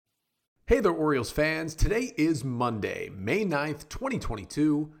Hey there, Orioles fans. Today is Monday, May 9th,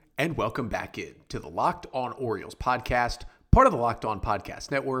 2022, and welcome back in to the Locked On Orioles podcast, part of the Locked On Podcast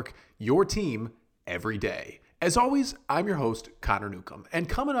Network, your team every day. As always, I'm your host, Connor Newcomb, and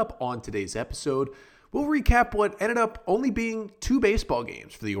coming up on today's episode, we'll recap what ended up only being 2 baseball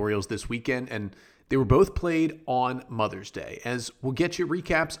games for the Orioles this weekend, and they were both played on Mother's Day, as we'll get you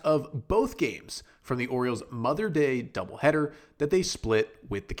recaps of both games from the Orioles' Mother's Day doubleheader that they split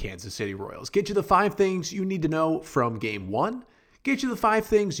with the Kansas City Royals. Get you the 5 things you need to know from Game 1, get you the 5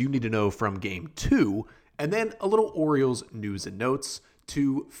 things you need to know from Game 2, and then a little Orioles news and notes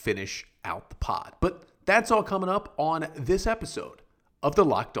to finish out the pod. But that's all coming up on this episode of the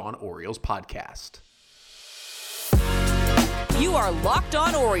Locked On Orioles podcast. You are Locked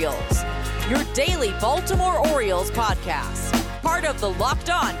On Orioles, your daily Baltimore Orioles podcast. Part of the Locked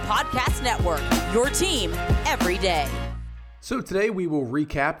On Podcast Network, your team every day. So today we will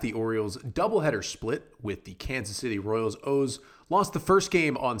recap the Orioles' doubleheader split with the Kansas City Royals. O's lost the first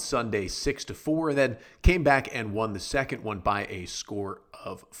game on Sunday 6-4 and then came back and won the second one by a score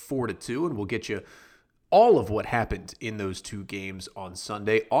of 4-2. And we'll get you all of what happened in those 2 games on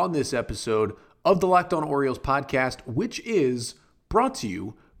Sunday on this episode of the Locked On Orioles podcast, which is brought to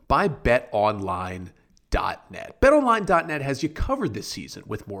you by BetOnline.net. BetOnline.net has you covered this season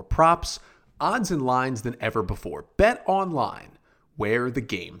with more props, odds, and lines than ever before. BetOnline, where the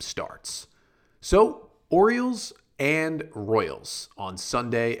game starts. So, Orioles and Royals on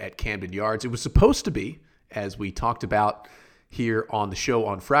Sunday at Camden Yards. It was supposed to be, as we talked about here on the show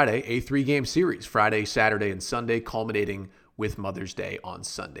on Friday, a 3-game series, Friday, Saturday, and Sunday, culminating with Mother's Day on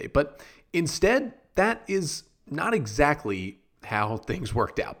Sunday. But instead, that is not exactly how things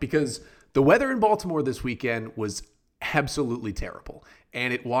worked out, because the weather in Baltimore this weekend was absolutely terrible,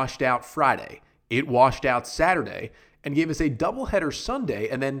 and it washed out Friday, it washed out Saturday, and gave us a doubleheader Sunday,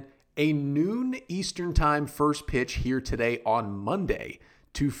 and then a noon Eastern time first pitch here today on Monday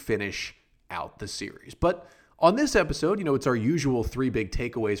to finish out the series. But on this episode, it's our usual 3 big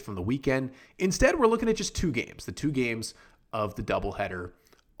takeaways from the weekend. Instead, we're looking at just 2 games, the 2 games of the doubleheader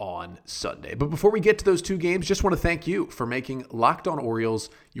on Sunday. But before we get to those 2 games, just want to thank you for making Locked On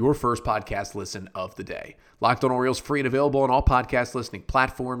Orioles your first podcast listen of the day. Locked On Orioles, free and available on all podcast listening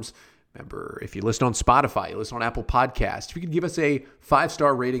platforms. Remember, if you listen on Spotify, you listen on Apple Podcasts, if you could give us a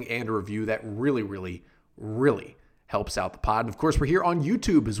 5-star rating and a review, that really, really, really helps out the pod. And of course, we're here on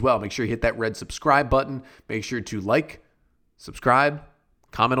YouTube as well. Make sure you hit that red subscribe button. Make sure to like, subscribe,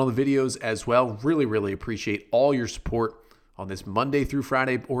 comment on the videos as well. Really, really appreciate all your support on this Monday through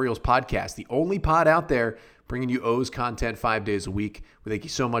Friday Orioles podcast, the only pod out there bringing you O's content 5 days a week. We thank you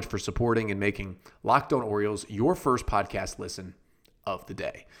so much for supporting and making Locked On Orioles your first podcast listen of the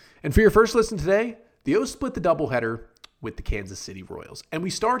day. And for your first listen today, the O's split the doubleheader with the Kansas City Royals. And we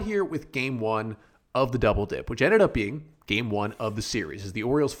start here with Game 1 of the double dip, which ended up being Game 1 of the series, as the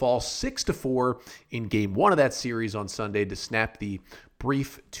Orioles fall 6-4 in Game 1 of that series on Sunday to snap the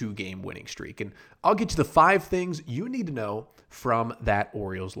brief 2-game winning streak. And I'll get you the 5 things you need to know from that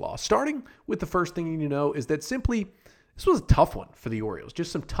Orioles loss. Starting with the first thing you need to know is that simply, this was a tough one for the Orioles.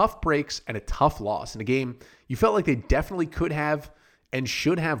 Just some tough breaks and a tough loss in a game you felt like they definitely could have and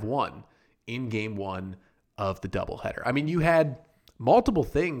should have won in Game 1 of the doubleheader. I mean, you had multiple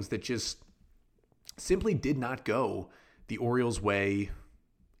things that just simply did not go the Orioles' way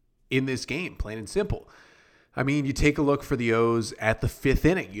in this game, plain and simple. I mean, you take a look for the O's at the 5th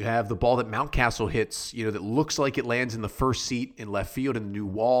inning. You have the ball that Mountcastle hits, that looks like it lands in the first seat in left field in the new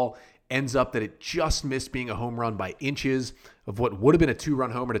wall, ends up that it just missed being a home run by inches of what would have been a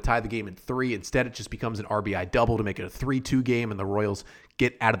 2-run homer to tie the game in 3. Instead, it just becomes an RBI double to make it a 3-2 game, and the Royals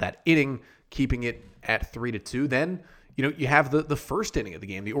get out of that inning, keeping it at 3-2. Then, you have the first inning of the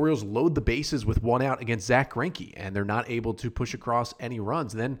game. The Orioles load the bases with 1 out against Zach Greinke, and they're not able to push across any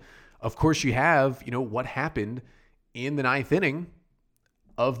runs. And then, of course, you have, what happened in the 9th inning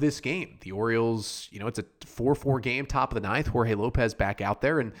of this game. The Orioles, it's a 4-4 game, top of the 9th. Jorge Lopez back out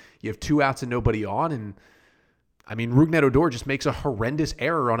there, and you have 2 outs and nobody on. And, I mean, Rougned Odor just makes a horrendous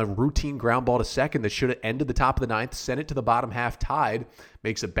error on a routine ground ball to second that should have ended the top of the 9th, sent it to the bottom half tied,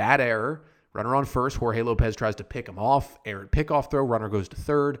 makes a bad error. Runner on first, Jorge Lopez tries to pick him off. Errant pickoff throw, runner goes to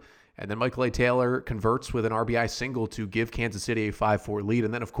third. And then Michael A. Taylor converts with an RBI single to give Kansas City a 5-4 lead.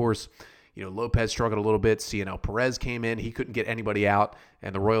 And then, of course, Lopez struggled a little bit. Cianel Perez came in. He couldn't get anybody out.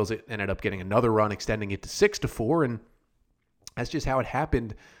 And the Royals ended up getting another run, extending it to 6-4. And that's just how it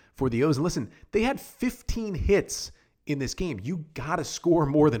happened for the O's. And listen, they had 15 hits in this game. You got to score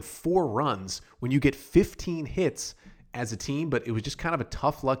more than 4 runs when you get 15 hits as a team. But it was just kind of a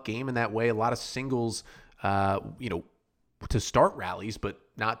tough luck game in that way. A lot of singles, to start rallies, but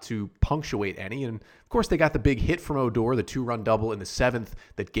not to punctuate any. And of course, they got the big hit from Odor, the 2-run double in the 7th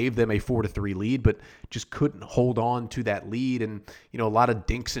that gave them a 4-3 lead, but just couldn't hold on to that lead. And, a lot of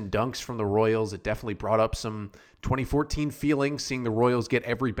dinks and dunks from the Royals. It definitely brought up some 2014 feelings, seeing the Royals get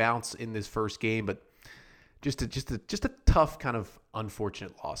every bounce in this first game, but just a tough kind of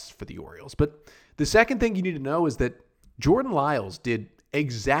unfortunate loss for the Orioles. But the second thing you need to know is that Jordan Lyles did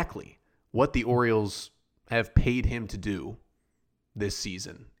exactly what the Orioles have paid him to do this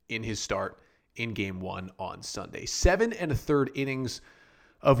season in his start in Game 1 on Sunday. 7 1/3 innings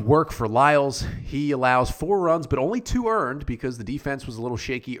of work for Lyles. He allows 4 runs, but only 2 earned because the defense was a little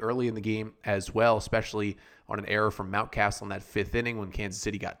shaky early in the game as well, especially on an error from Mountcastle in that 5th inning when Kansas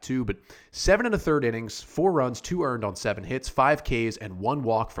City got 2. But 7 1/3 innings, 4 runs, 2 earned on 7 hits, 5 Ks, and 1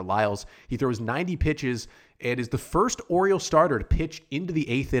 walk for Lyles. He throws 90 pitches and is the first Orioles starter to pitch into the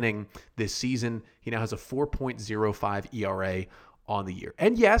 8th inning this season. He now has a 4.05 ERA on the year.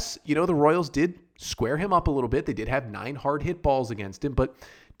 And yes, the Royals did square him up a little bit. They did have 9 hard hit balls against him, but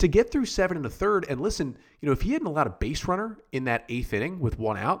to get through 7 1/3, and listen, if he hadn't allowed a base runner in that 8th inning with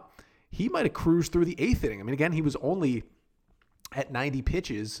 1 out, he might have cruised through the 8th inning. I mean, again, he was only at 90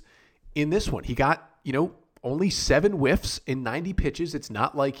 pitches in this one. He got, only 7 whiffs in 90 pitches. It's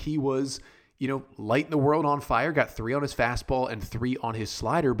not like he was, lighting the world on fire, got 3 on his fastball and 3 on his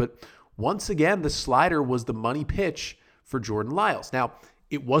slider. But once again, the slider was the money pitch for Jordan Lyles. Now,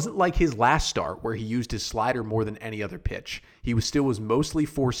 it wasn't like his last start where he used his slider more than any other pitch. He was mostly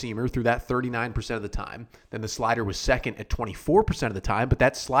 4-seamer through that 39% of the time. Then the slider was second at 24% of the time, but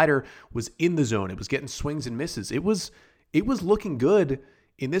that slider was in the zone. It was getting swings and misses. It was looking good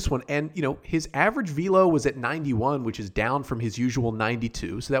in this one. And, his average velo was at 91, which is down from his usual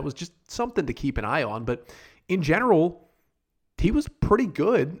 92. So that was just something to keep an eye on. But in general, he was pretty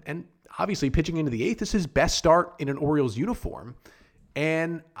good. And obviously pitching into the 8th, this is his best start in an Orioles uniform.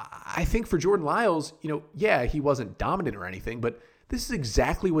 And I think for Jordan Lyles, he wasn't dominant or anything, but this is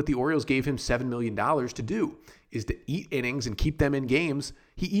exactly what the Orioles gave him $7 million to do, is to eat innings and keep them in games.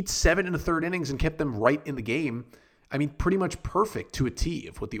 He eats 7 1/3 innings and kept them right in the game. I mean, pretty much perfect to a T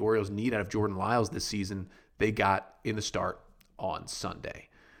of what the Orioles need out of Jordan Lyles this season. They got in the start on Sunday.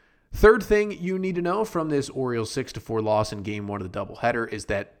 Third thing you need to know from this Orioles 6-4 loss in Game 1 of the doubleheader is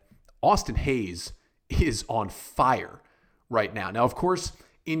that Austin Hays is on fire right now. Now, of course,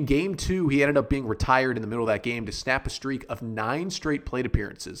 in Game 2, he ended up being retired in the middle of that game to snap a streak of 9 straight plate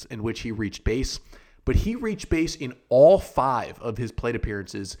appearances in which he reached base. But he reached base in all 5 of his plate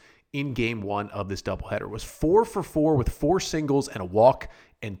appearances in Game 1 of this doubleheader. Was 4 for 4 with 4 singles and a walk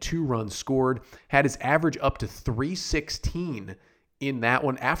and 2 runs scored. Had his average up to 316 in that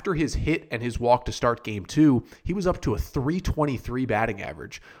one. After his hit and his walk to start Game 2, he was up to a 323 batting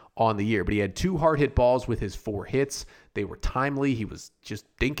average on the year. But he had 2 hard hit balls with his 4 hits. They were timely. He was just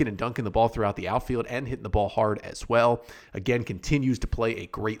dinking and dunking the ball throughout the outfield and hitting the ball hard as well. Again, continues to play a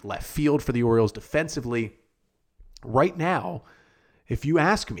great left field for the Orioles defensively. Right now, if you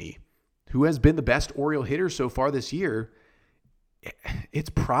ask me who has been the best Oriole hitter so far this year, it's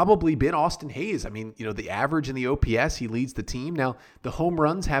probably been Austin Hays. I mean, the average in the OPS, he leads the team. Now, the home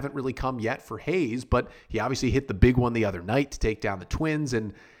runs haven't really come yet for Hays, but he obviously hit the big one the other night to take down the Twins,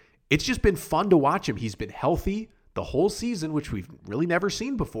 and it's just been fun to watch him. He's been healthy the whole season, which we've really never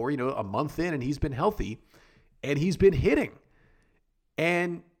seen before, a month in, and he's been healthy, and he's been hitting.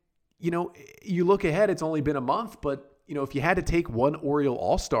 And, you look ahead, it's only been a month, but, if you had to take one Oriole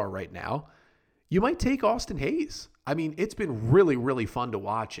All-Star right now, you might take Austin Hays. I mean, it's been really, really fun to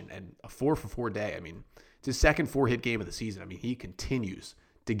watch, and a 4 for 4 day. I mean, it's his second 4-hit game of the season. I mean, he continues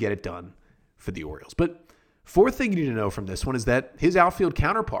to get it done for the Orioles. But fourth thing you need to know from this one is that his outfield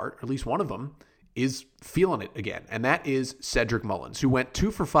counterpart, or at least one of them, is feeling it again, and that is Cedric Mullins, who went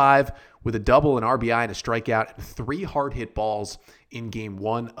 2 for 5 with a double, an RBI, and a strikeout, and 3 hard hit balls in Game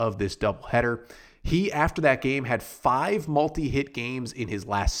 1 of this doubleheader. He, after that game, had 5 multi-hit games in his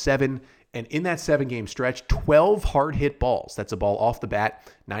last 7, and in that 7-game stretch, 12 hard hit balls. That's a ball off the bat,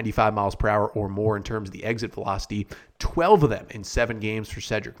 95 miles per hour or more in terms of the exit velocity. 12 of them in 7 games for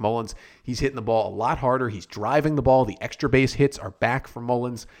Cedric Mullins. He's hitting the ball a lot harder. He's driving the ball. The extra base hits are back for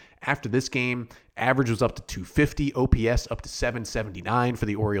Mullins. After this game, average was up to 250, OPS up to 779 for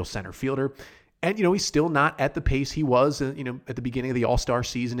the Orioles center fielder. And, he's still not at the pace he was, at the beginning of the All-Star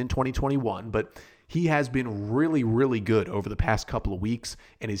season in 2021, but he has been really, really good over the past couple of weeks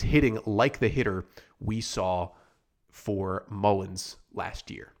and is hitting like the hitter we saw for Mullins last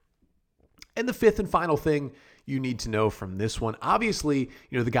year. And the fifth and final thing you need to know from this one, obviously,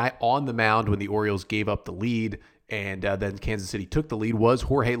 the guy on the mound when the Orioles gave up the lead and then Kansas City took the lead, was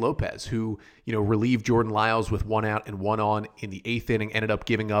Jorge Lopez, who, relieved Jordan Lyles with 1 out and 1 on in the 8th inning, ended up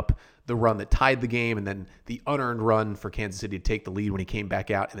giving up the run that tied the game, and then the unearned run for Kansas City to take the lead when he came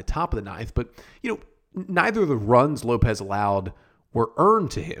back out in the top of the 9th. But, neither of the runs Lopez allowed were earned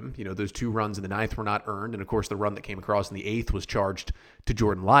to him. Those 2 runs in the 9th were not earned. And of course, the run that came across in the 8th was charged to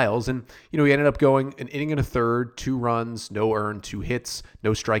Jordan Lyles. And, he ended up going an inning and a third, 2 runs, no earned, 2 hits,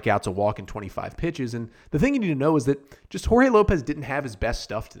 no strikeouts, a walk, and 25 pitches. And the thing you need to know is that just Jorge Lopez didn't have his best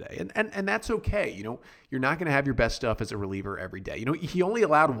stuff today. And that's okay. You're not going to have your best stuff as a reliever every day. He only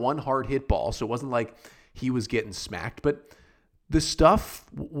allowed 1 hard hit ball, so it wasn't like he was getting smacked. But the stuff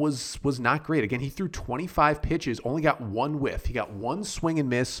was not great. Again, he threw 25 pitches, only got 1 whiff. He got 1 swing and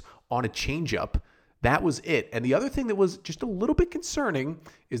miss on a changeup. That was it. And the other thing that was just a little bit concerning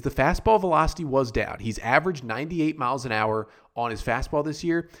is the fastball velocity was down. He's averaged 98 miles an hour on his fastball this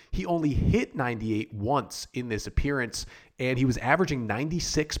year. He only hit 98 once in this appearance, and he was averaging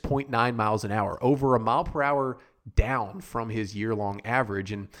 96.9 miles an hour, over a mile per hour down from his year-long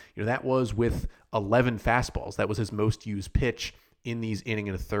average. And that was with 11 fastballs. That was his most used pitch in these inning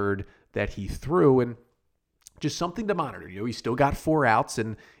and a third that he threw. And just something to monitor. He still got 4 outs,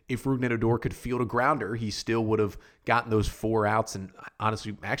 and if Rougned Odor could field a grounder, he still would have gotten those 4 outs, and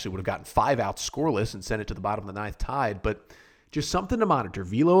honestly, actually would have gotten 5 outs scoreless and sent it to the bottom of the 9th tied. But just something to monitor.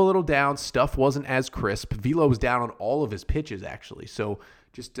 Velo a little down. Stuff wasn't as crisp. Velo was down on all of his pitches, actually. So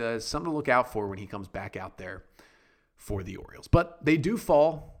just something to look out for when he comes back out there for the Orioles. But they do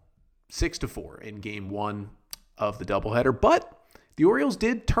fall 6-4 in game 1 of the doubleheader. But the Orioles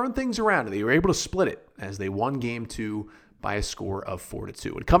did turn things around, and they were able to split it as they won game 2 by a score of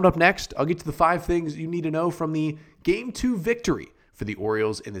 4-2. And coming up next, I'll get to the 5 things you need to know from the game 2 victory for the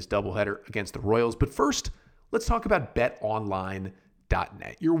Orioles in this doubleheader against the Royals. But first, let's talk about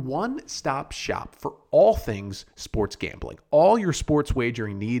BetOnline.net, your one-stop shop for all things sports gambling. All your sports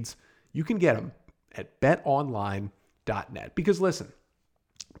wagering needs, you can get them at BetOnline.net. Because listen,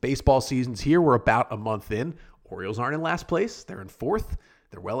 baseball season's here. We're about a month in. Orioles aren't in last place. They're in 4th.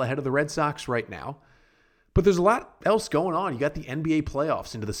 They're well ahead of the Red Sox right now. But there's a lot else going on. You got the NBA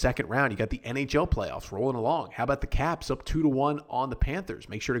playoffs into the 2nd round. You got the NHL playoffs rolling along. How about the Caps up 2-1 on the Panthers?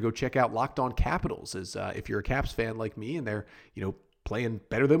 Make sure to go check out Locked On Capitals, as if you're a Caps fan like me, and they're playing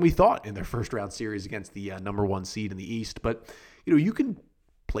better than we thought in their first round series against the number 1 seed in the East. But you can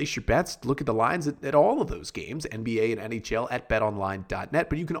place your bets, look at the lines at all of those games, NBA and NHL, at betonline.net.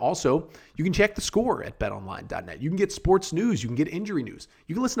 But you can check the score at betonline.net. You can get sports news. You can get injury news.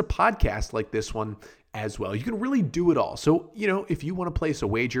 You can listen to podcasts like this one as well. You can really do it all. So, if you want to place a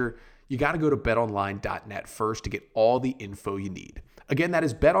wager, you got to go to betonline.net first to get all the info you need. Again, that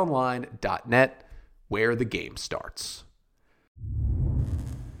is betonline.net, where the game starts.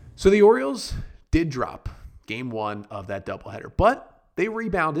 So the Orioles did drop game 1 of that doubleheader, but they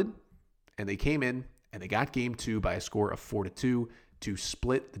rebounded, and they came in, and they got game 2 by a score of 4-2 to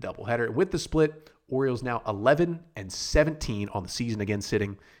split the doubleheader. With the split, Orioles now 11-17 on the season, again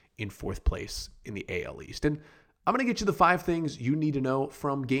sitting in 4th place in the AL East. And I'm going to get you the 5 things you need to know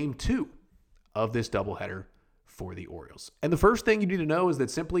from game 2 of this doubleheader for the Orioles. And the first thing you need to know is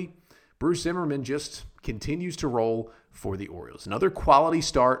that simply Bruce Zimmermann just continues to roll for the Orioles. Another quality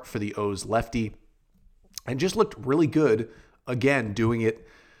start for the O's lefty, and just looked really good, again, doing it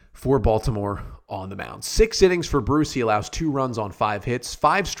for Baltimore on the mound. 6 innings for Bruce. He allows 2 runs on 5 hits,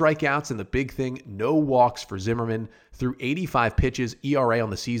 5 strikeouts, and the big thing, no walks for Zimmermann through 85 pitches. ERA on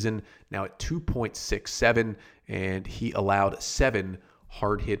the season now at 2.67, and he allowed 7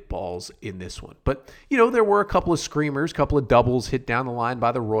 hard hit balls in this one. But, there were a couple of screamers, a couple of doubles hit down the line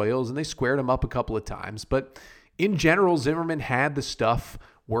by the Royals, and they squared him up a couple of times. But in general, Zimmermann had the stuff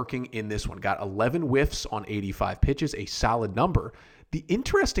working in this one. Got 11 whiffs on 85 pitches, a solid number. The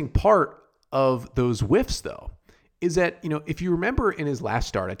interesting part of those whiffs, though, is that, if you remember in his last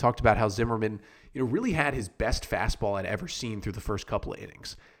start, I talked about how Zimmermann, really had his best fastball I'd ever seen through the first couple of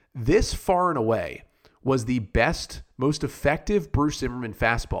innings. This far and away was the best, most effective Bruce Zimmermann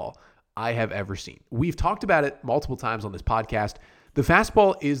fastball I have ever seen. We've talked about it multiple times on this podcast. The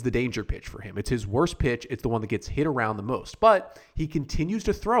fastball is the danger pitch for him. It's his worst pitch. It's the one that gets hit around the most. But he continues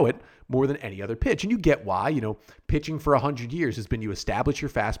to throw it more than any other pitch. And you get why. Pitching for 100 years has been you establish your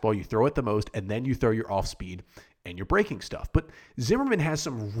fastball, you throw it the most, and then you throw your off-speed and your breaking stuff. But Zimmermann has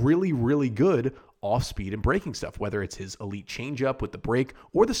some really, really good off-speed and breaking stuff, whether it's his elite changeup with the break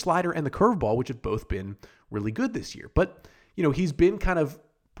or the slider and the curveball, which have both been really good this year. But, he's been kind of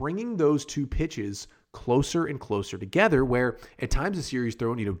bringing those 2 pitches closer and closer together, where at times this year he's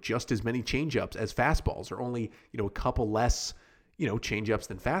thrown, just as many changeups as fastballs, or only, a couple less, changeups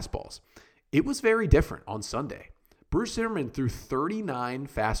than fastballs. It was very different on Sunday. Bruce Zimmermann threw 39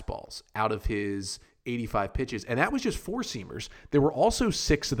 fastballs out of his 85 pitches, and that was just four-seamers. There were also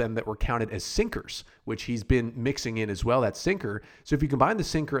 6 of them that were counted as sinkers, which he's been mixing in as well, that sinker. So if you combine the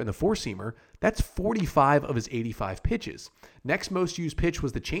sinker and the four-seamer, that's 45 of his 85 pitches. Next most used pitch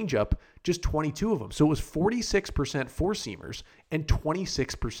was the changeup, just 22 of them. So it was 46% four-seamers and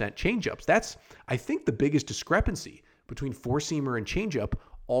 26% changeups. That's, I think, the biggest discrepancy between four-seamer and changeup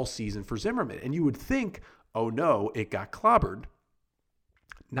all season for Zimmermann. And you would think, oh no, it got clobbered.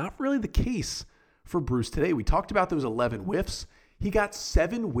 Not really the case for Bruce today. We talked about those 11 whiffs. He got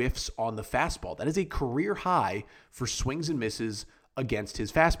 7 whiffs on the fastball. That is a career high for swings and misses against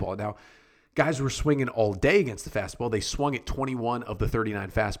his fastball. Now, guys were swinging all day against the fastball. They swung at 21 of the 39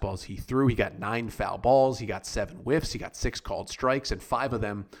 fastballs he threw. He got 9 foul balls. He got 7 whiffs. He got 6 called strikes, and 5 of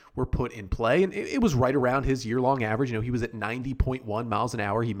them were put in play. And it was right around his year-long average. You know, he was at 90.1 miles an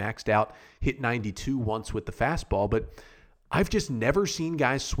hour. He maxed out, hit 92 once with the fastball. But I've just never seen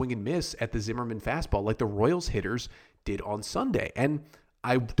guys swing and miss at the Zimmermann fastball like the Royals hitters did on Sunday. And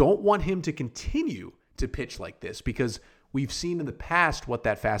I don't want him to continue to pitch like this because we've seen in the past what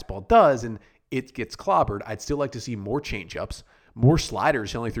that fastball does, and it gets clobbered. I'd still like to see more changeups, more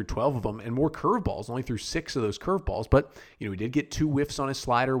sliders. He only threw 12 of them, and more curveballs. Only threw 6 of those curveballs. But, you know, he did get 2 whiffs on his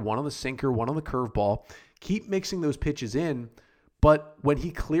slider, 1 on the sinker, 1 on the curveball. Keep mixing those pitches in. But when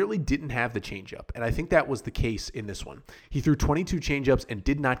he clearly didn't have the changeup, and I think that was the case in this one, he threw 22 changeups and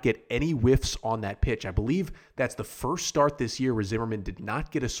did not get any whiffs on that pitch. I believe that's the first start this year where Zimmermann did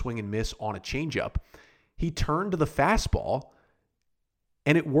not get a swing and miss on a changeup. He turned to the fastball,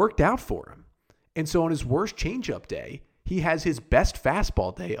 and it worked out for him. And so on his worst changeup day, he has his best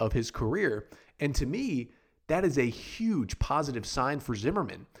fastball day of his career. And to me, that is a huge positive sign for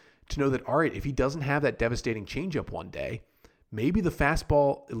Zimmermann to know that, all right, if he doesn't have that devastating changeup one day, maybe the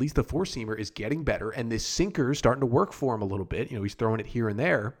fastball, at least the four-seamer, is getting better, and this sinker is starting to work for him a little bit. You know, he's throwing it here and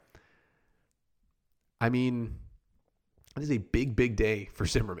there. I mean, it is a big, big day for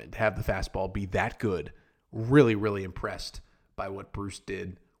Zimmermann to have the fastball be that good. Really, really impressed by what Bruce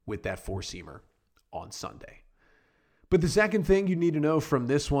did with that four-seamer on Sunday. But the second thing you need to know from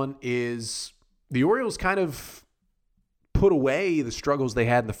this one is the Orioles kind of put away the struggles they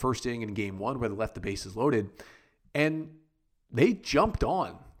had in the first inning in Game 1 where they left the bases loaded, and they jumped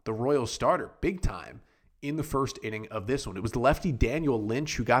on the Royals starter big time in the first inning of this one. It was the lefty Daniel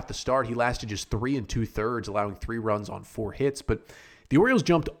Lynch who got the start. He lasted just 3 2/3, allowing 3 runs on 4 hits. But the Orioles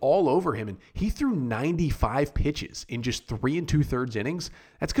jumped all over him, and he threw 95 pitches in just 3 2/3 innings.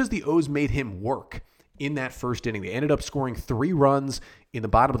 That's because the O's made him work in that first inning. They ended up scoring 3 runs in the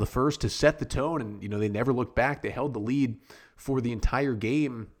bottom of the first to set the tone, and they never looked back. They held the lead for the entire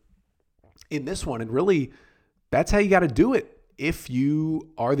game in this one, and really, that's how you got to do it. If you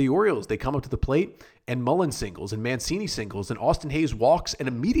are the Orioles, they come up to the plate and Mullen singles and Mancini singles and Austin Hayes walks, and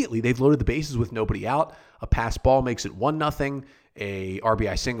immediately they've loaded the bases with nobody out. A pass ball makes it 1-0. A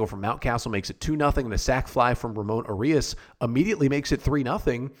RBI single from Mountcastle makes it 2-0. And a sac fly from Ramon Arias immediately makes it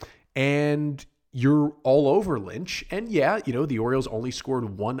 3-0. And you're all over Lynch. And yeah, the Orioles only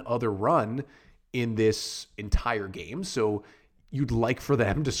scored 1 other run in this entire game. So you'd like for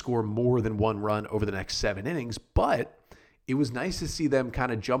them to score more than 1 run over the next 7 innings. But it was nice to see them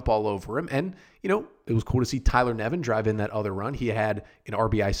kind of jump all over him. And, it was cool to see Tyler Nevin drive in that other run. He had an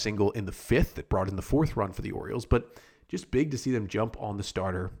RBI single in the 5th that brought in the 4th run for the Orioles. But just big to see them jump on the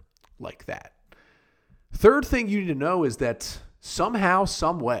starter like that. Third thing you need to know is that somehow,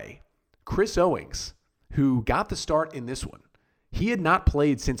 some way, Chris Owings, who got the start in this one, he had not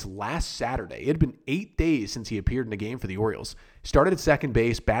played since last Saturday. It had been 8 days since he appeared in a game for the Orioles. Started at second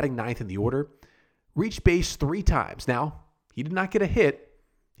base, batting 9th in the order. Reached base 3 times. Now, he did not get a hit.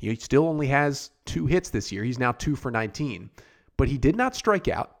 He still only has 2 hits this year. He's now 2 for 19. But he did not strike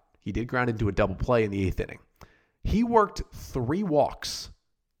out. He did ground into a double play in the 8th inning. He worked 3 walks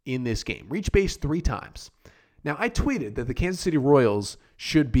in this game. Reached base 3 times. Now, I tweeted that the Kansas City Royals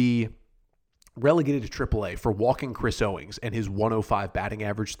should be relegated to AAA for walking Chris Owings and his 105 batting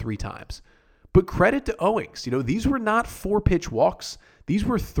average 3 times. But credit to Owings. These were not 4-pitch walks. These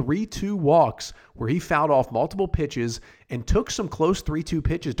were 3-2 walks where he fouled off multiple pitches and took some close 3-2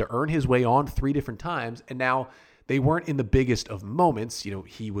 pitches to earn his way on 3 different times. And now they weren't in the biggest of moments.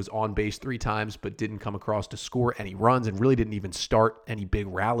 He was on base 3 times, but didn't come across to score any runs and really didn't even start any big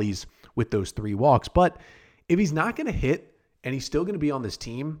rallies with those 3 walks. But if he's not going to hit and he's still going to be on this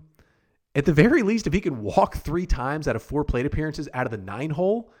team, at the very least, if he can walk 3 times out of 4 plate appearances out of the 9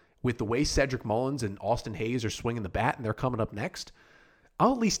 hole, with the way Cedric Mullins and Austin Hayes are swinging the bat and they're coming up next,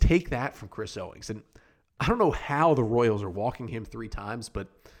 I'll at least take that from Chris Owings. And I don't know how the Royals are walking him 3 times, but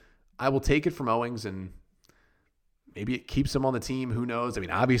I will take it from Owings, and Maybe it keeps him on the team. Who knows? I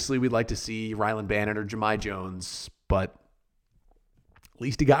mean, obviously we'd like to see Rylan Bannon or Jahmai Jones, but at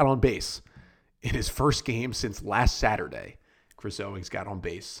least he got on base. In his first game since last Saturday, Chris Owings got on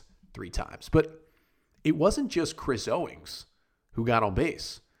base 3 times. But it wasn't just Chris Owings who got on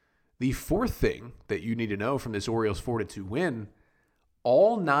base. The fourth thing that you need to know from this Orioles 4-2 win,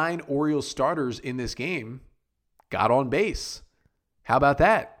 all 9 Orioles starters in this game got on base. How about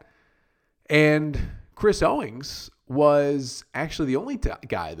that? And Chris Owings was actually the only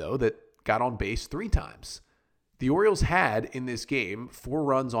guy, though, that got on base 3 times. The Orioles had in this game 4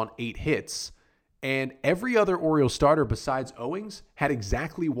 runs on 8 hits, and every other Orioles starter besides Owings had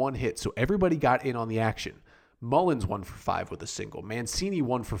exactly 1 hit, so everybody got in on the action. Mullins 1 for 5 with a single. Mancini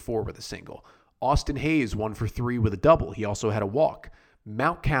 1 for 4 with a single. Austin Hayes 1 for 3 with a double. He also had a walk.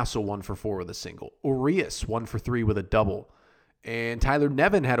 Mountcastle 1 for 4 with a single. Urias 1 for 3 with a double. And Tyler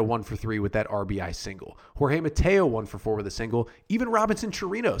Nevin had a 1 for 3 with that RBI single. Jorge Mateo 1 for 4 with a single. Even Robinson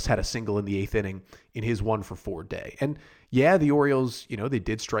Chirinos had a single in the 8th inning in his 1 for 4 day. And yeah, the Orioles, they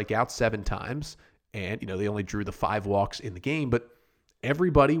did strike out 7 times. And, they only drew the 5 walks in the game. But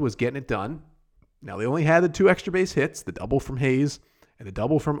everybody was getting it done. Now, they only had the 2 extra base hits, the double from Hayes and the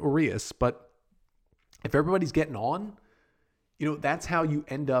double from Urias. But if everybody's getting on, that's how you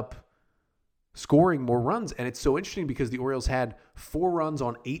end up scoring more runs. And it's so interesting because the Orioles had 4 runs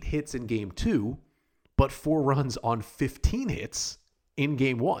on 8 hits in game 2, but 4 runs on 15 hits in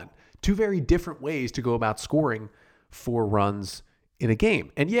game 1. 2 very different ways to go about scoring 4 runs in a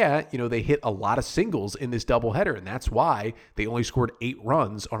game. And yeah, they hit a lot of singles in this doubleheader, and that's why they only scored 8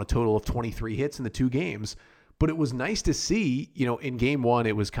 runs on a total of 23 hits in the 2 games. But it was nice to see, in game 1,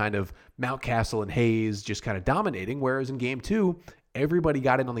 it was kind of Mountcastle and Hayes just kind of dominating, whereas in game 2, everybody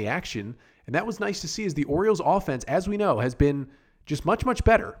got in on the action. And that was nice to see as the Orioles offense, as we know, has been just much, much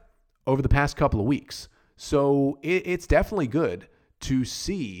better over the past couple of weeks. So it's definitely good to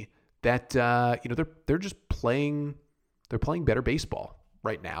see that, they're just playing. They're playing better baseball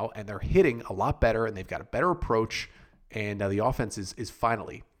right now, and they're hitting a lot better, and they've got a better approach, and the offense is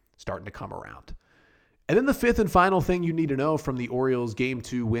finally starting to come around. And then the 5th and final thing you need to know from the Orioles Game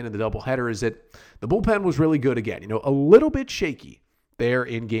 2 win in the doubleheader is that the bullpen was really good again. A little bit shaky there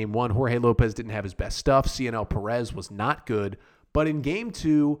in Game 1. Jorge Lopez didn't have his best stuff. Cionel Perez was not good, but in Game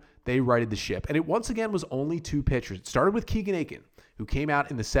 2, they righted the ship. And it once again was only 2 pitchers. It started with Keegan Akin, who came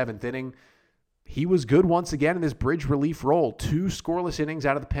out in the 7th inning. He was good once again in this bridge relief role. 2 scoreless innings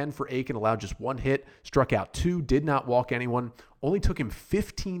out of the pen for Akin, allowed just 1 hit, struck out 2, did not walk anyone. Only took him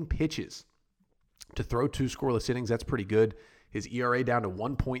 15 pitches to throw 2 scoreless innings. That's pretty good. His ERA down to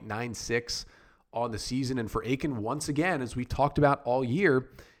 1.96 on the season. And for Akin, once again, as we talked about all year,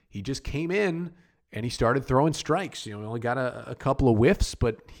 he just came in and he started throwing strikes. He only got a couple of whiffs,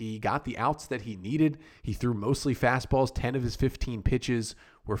 but he got the outs that he needed. He threw mostly fastballs. 10 of his 15 pitches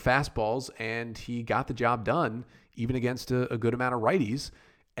were fastballs, and he got the job done, even against a good amount of righties.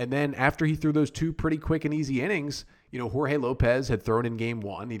 And then after he threw those 2 pretty quick and easy innings, Jorge Lopez had thrown in game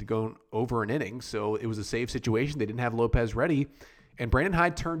 1. He'd gone over an inning, so it was a save situation. They didn't have Lopez ready. And Brandon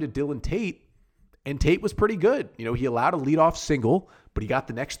Hyde turned to Dylan Tate, and Tate was pretty good. He allowed a leadoff single, but he got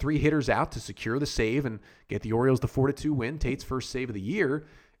the next 3 hitters out to secure the save and get the Orioles the 4-2 win, Tate's first save of the year.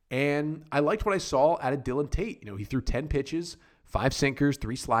 And I liked what I saw out of Dylan Tate. He threw 10 pitches, 5 sinkers,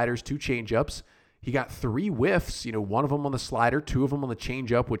 3 sliders, 2 changeups. He got 3 whiffs, 1 of them on the slider, 2 of them on the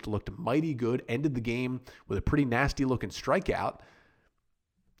changeup, which looked mighty good, ended the game with a pretty nasty-looking strikeout.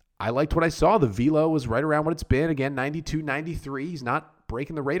 I liked what I saw. The velo was right around what it's been. Again, 92, 93. He's not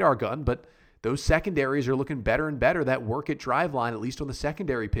breaking the radar gun, but those secondaries are looking better and better. That work at drive line, at least on the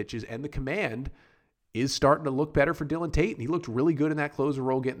secondary pitches, and the command is starting to look better for Dylan Tate. And he looked really good in that closer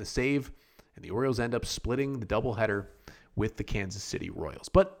role, getting the save. And the Orioles end up splitting the doubleheader with the Kansas City Royals.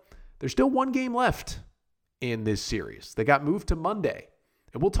 But there's still 1 game left in this series. They got moved to Monday.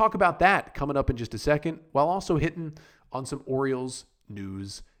 And we'll talk about that coming up in just a second, while also hitting on some Orioles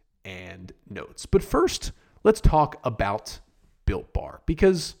news and notes. But first, let's talk about Built Bar,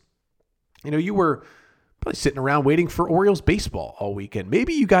 because you were probably sitting around waiting for Orioles baseball all weekend.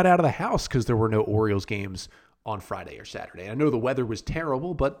 Maybe you got out of the house because there were no Orioles games on Friday or Saturday. I know the weather was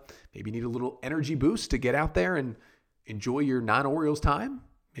terrible, but maybe you need a little energy boost to get out there and enjoy your non-Orioles time.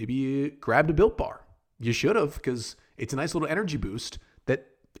 Maybe you grabbed a Built Bar. You should have, because it's a nice little energy boost that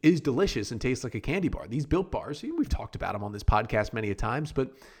is delicious and tastes like a candy bar. These Built Bars, we've talked about them on this podcast many a times,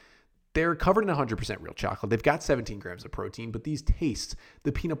 but they're covered in 100% real chocolate. They've got 17 grams of protein, but these taste,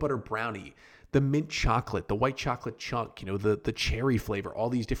 the peanut butter brownie, the mint chocolate, the white chocolate chunk, the cherry flavor, all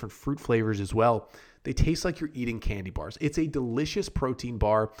these different fruit flavors as well. They taste like you're eating candy bars. It's a delicious protein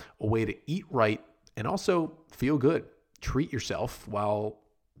bar, a way to eat right and also feel good. Treat yourself while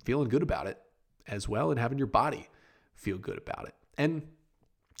feeling good about it as well and having your body feel good about it. And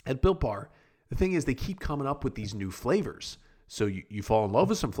at Built Bar, the thing is they keep coming up with these new flavors. So you fall in love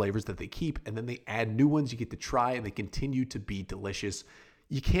with some flavors that they keep, and then they add new ones you get to try, and they continue to be delicious.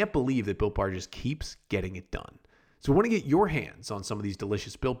 You can't believe that Built Bar just keeps getting it done. So want to get your hands on some of these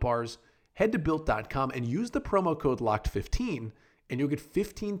delicious Built Bars? Head to Built.com and use the promo code LOCKED15, and you'll get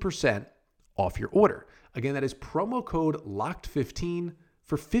 15% off your order. Again, that is promo code LOCKED15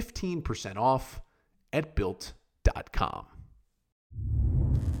 for 15% off at Built.com.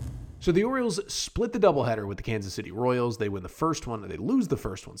 So the Orioles split the doubleheader with the Kansas City Royals. They win the first one, they lose the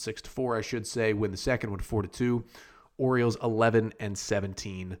first one 6-4, I should say. Win the second one 4-2. Orioles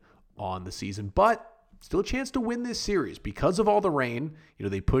 11-17 on the season, but still a chance to win this series because of all the rain.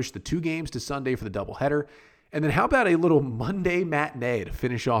 They pushed the 2 games to Sunday for the doubleheader. And then how about a little Monday matinee to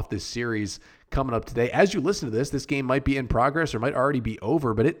finish off this series coming up today? As you listen to this game might be in progress or might already be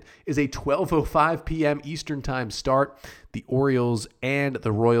over, but it is a 12:05 p.m. Eastern time start. The Orioles and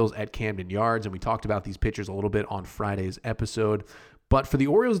the Royals at Camden Yards, and we talked about these pitchers a little bit on Friday's episode. But for the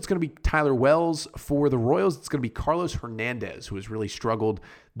Orioles, it's going to be Tyler Wells. For the Royals, it's going to be Carlos Hernandez, who has really struggled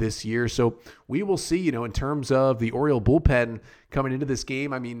this year. So we will see, in terms of the Oriole bullpen coming into this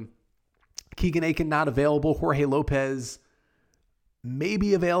game. I mean, Keegan Akin not available. Jorge Lopez may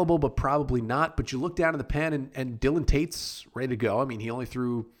be available, but probably not. But you look down in the pen, and Dylan Tate's ready to go. I mean, he only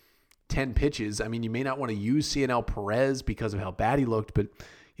threw 10 pitches. I mean, you may not want to use CNL Perez because of how bad he looked, but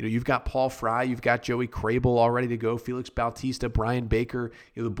you've got Paul Fry, you've got Joey Crable all ready to go, Felix Bautista, Brian Baker.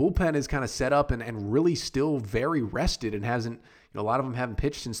 The bullpen is kind of set up and really still very rested and hasn't, a lot of them haven't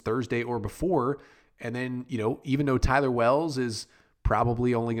pitched since Thursday or before. And then, even though Tyler Wells is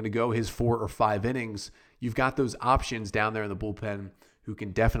probably only going to go his 4 or 5 innings, you've got those options down there in the bullpen who can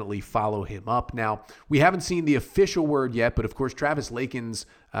definitely follow him up. Now, we haven't seen the official word yet, but of course, Travis Lakins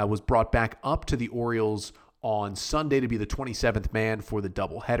was brought back up to the Orioles on Sunday to be the 27th man for the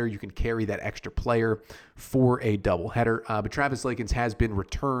doubleheader. You can carry that extra player for a doubleheader. But Travis Lakins has been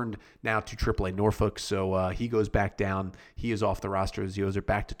returned now to AAA Norfolk, so he goes back down. He is off the roster as the O's are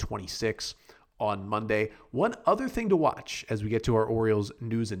back to 26 on Monday. One other thing to watch as we get to our Orioles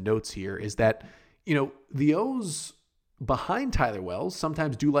news and notes here is that, the O's behind Tyler Wells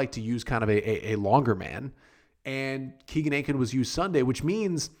sometimes do like to use kind of a longer man, and Keegan Akin was used Sunday, which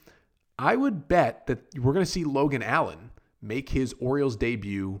means I would bet that we're going to see Logan Allen make his Orioles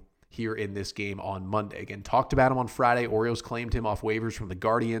debut here in this game on Monday. Again, talked about him on Friday. Orioles claimed him off waivers from the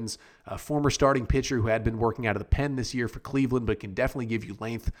Guardians, a former starting pitcher who had been working out of the pen this year for Cleveland, but can definitely give you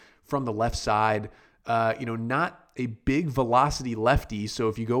length from the left side. Not a big velocity lefty. So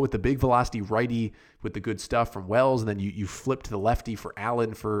if you go with the big velocity righty with the good stuff from Wells, and then you flip to the lefty for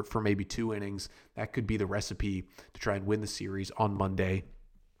Allen for maybe 2 innings, that could be the recipe to try and win the series on Monday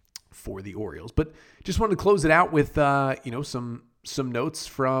for the Orioles. But just wanted to close it out with some notes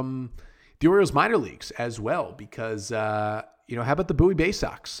from the Orioles minor leagues as well, because how about the Bowie Bay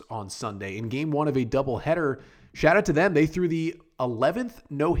Sox on Sunday in game 1 of a doubleheader? Shout out to them. They threw the 11th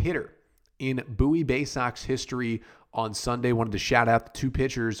no-hitter in Bowie Bay Sox history on Sunday. Wanted to shout out the 2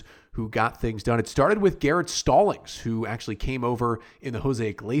 pitchers who got things done. It started with Garrett Stallings, who actually came over in the Jose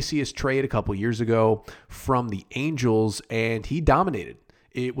Iglesias trade a couple years ago from the Angels, and he dominated.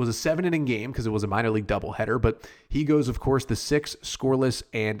 It was a 7-inning game because it was a minor league doubleheader, but he goes, of course, the 6 scoreless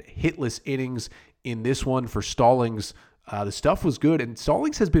and hitless innings in this one for Stallings. The stuff was good, and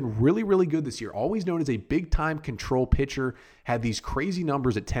Stallings has been really, really good this year. Always known as a big-time control pitcher. Had these crazy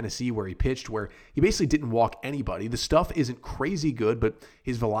numbers at Tennessee where he pitched, where he basically didn't walk anybody. The stuff isn't crazy good, but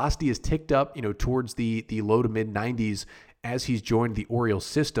his velocity has ticked up, towards the low to mid-90s as he's joined the Orioles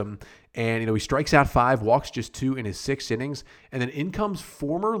system. And, he strikes out 5, walks just 2 in his 6 innings. And then in comes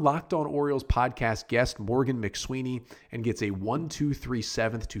former Locked On Orioles podcast guest Morgan McSweeney and gets a 1-2-3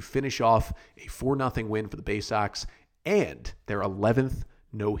 7th to finish off a 4-0 win for the Bay Sox and their 11th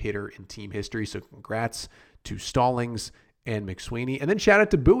no-hitter in team history. So congrats to Stallings and McSweeney. And then shout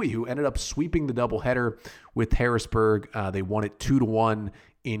out to Bowie, who ended up sweeping the doubleheader with Harrisburg. They won it 2-1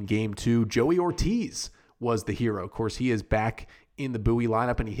 in game 2. Joey Ortiz was the hero. Of course, he is back in the Bowie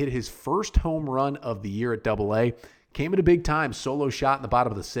lineup, and he hit his first home run of the year at AA. Came at a big time, solo shot in the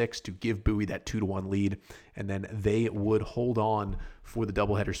bottom of the 6th to give Bowie that 2-1 lead, and then they would hold on for the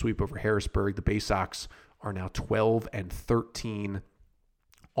doubleheader sweep over Harrisburg. The Bay Sox are now 12-13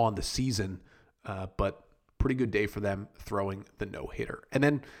 on the season, but pretty good day for them throwing the no-hitter. And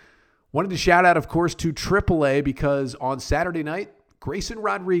then wanted to shout out, of course, to AAA, because on Saturday night, Grayson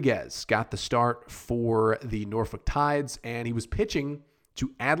Rodriguez got the start for the Norfolk Tides, and he was pitching to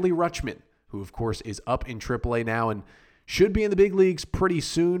Adley Rutschman, who of course is up in AAA now and should be in the big leagues pretty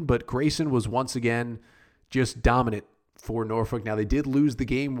soon. But Grayson was once again just dominant for Norfolk. Now, they did lose the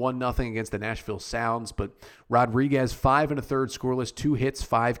game 1-0 against the Nashville Sounds, but Rodriguez, 5 1/3 scoreless, 2 hits,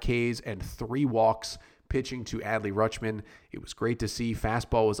 5 Ks, and 3 walks, pitching to Adley Rutschman. It was great to see.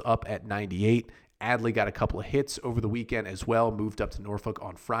 Fastball was up at 98. Adley got a couple of hits over the weekend as well, moved up to Norfolk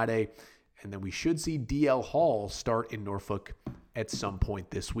on Friday. And then we should see DL Hall start in Norfolk at some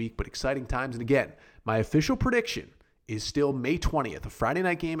point this week. But exciting times. And again, my official prediction is still May 20th, a Friday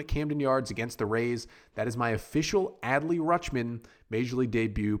night game at Camden Yards against the Rays. That is my official Adley Rutschman Major League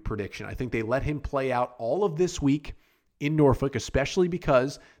debut prediction. I think they let him play out all of this week in Norfolk, especially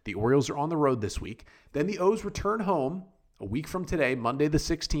because the Orioles are on the road this week. Then the O's return home a week from today, Monday the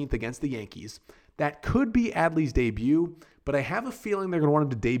 16th, against the Yankees. That could be Adley's debut, but I have a feeling they're going to want him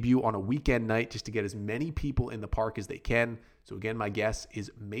to debut on a weekend night just to get as many people in the park as they can. So again, my guess is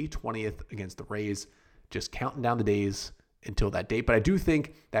May 20th against the Rays. Just counting down the days until that date. But I do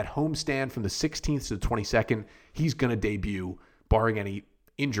think that homestand from the 16th to the 22nd, he's going to debut, barring any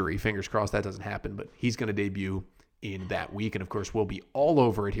injury. Fingers crossed that doesn't happen, but he's going to debut in that week. And of course, we'll be all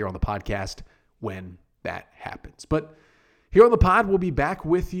over it here on the podcast when that happens. But here on the pod, we'll be back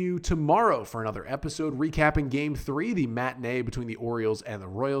with you tomorrow for another episode recapping Game 3, the matinee between the Orioles and the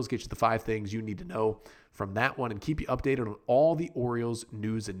Royals. Get you the 5 things you need to know from that one and keep you updated on all the Orioles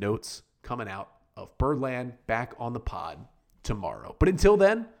news and notes coming out of Birdland, back on the pod tomorrow. But until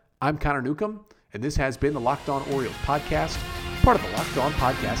then, I'm Connor Newcomb, and this has been the Locked On Orioles podcast, part of the Locked On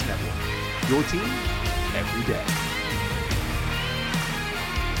Podcast Network. Your team every day.